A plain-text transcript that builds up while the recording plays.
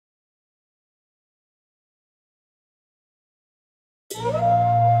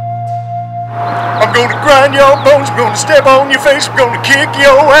grind your bones, we're gonna step on your face, we're gonna kick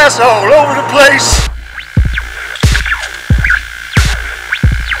your ass all over the place.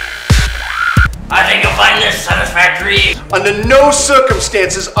 I think you'll find this satisfactory. Under no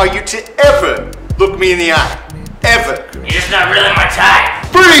circumstances are you to ever look me in the eye. Ever. You're just not really my type.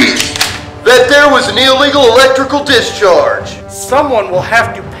 Freeze! That there was an illegal electrical discharge. Someone will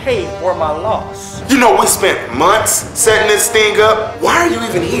have to pay for my loss. You know, we spent months setting this thing up. Why are you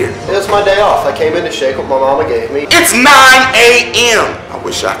even here? It's my day off. I came in to shake what my mama gave me. It's 9 a.m. I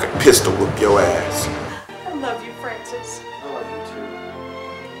wish I could pistol whip your ass. I love you, Francis. I love you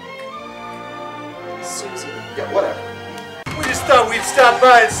too. Susie. Yeah, whatever. We just thought we'd stop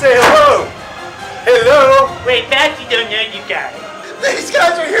by and say hello. Hello? Wait, Matt, you don't know you guys. These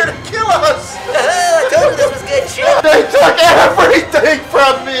guys are here to kill us! I told you this was good shit. They took everything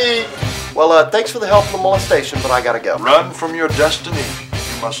from me! Well, thanks for the help in the molestation, but I gotta go. Run from your destiny,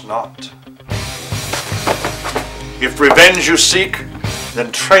 you must not. If revenge you seek,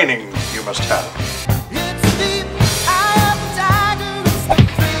 then training you must have.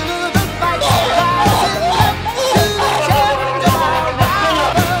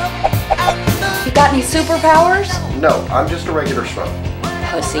 You got any superpowers? No, I'm just a regular schmuck.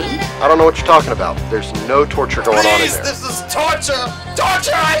 Pussy. I don't know what you're talking about. There's no torture going on in there. This is torture!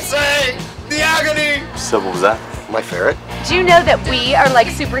 Torture, I say! The agony! So what was that? My ferret? Do you know that we are like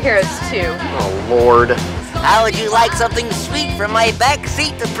superheroes too? Oh, Lord. How would you like something sweet from my back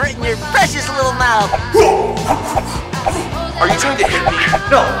seat to put in your precious little mouth? Are you trying to hit me?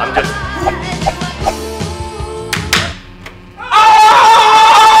 No, I'm just...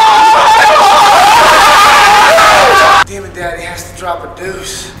 Damn it, Daddy has to drop a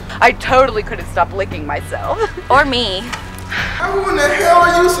deuce. I totally couldn't stop licking myself. Or me. Who in the hell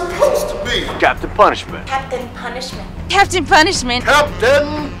are you supposed to be? Captain Punishment. Captain Punishment. Captain Punishment.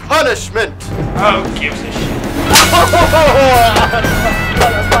 Captain Punishment! Oh, gives a shit.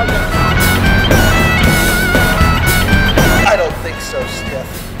 I don't think so,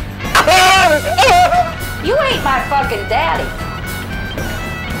 Steph. You ain't my fucking daddy.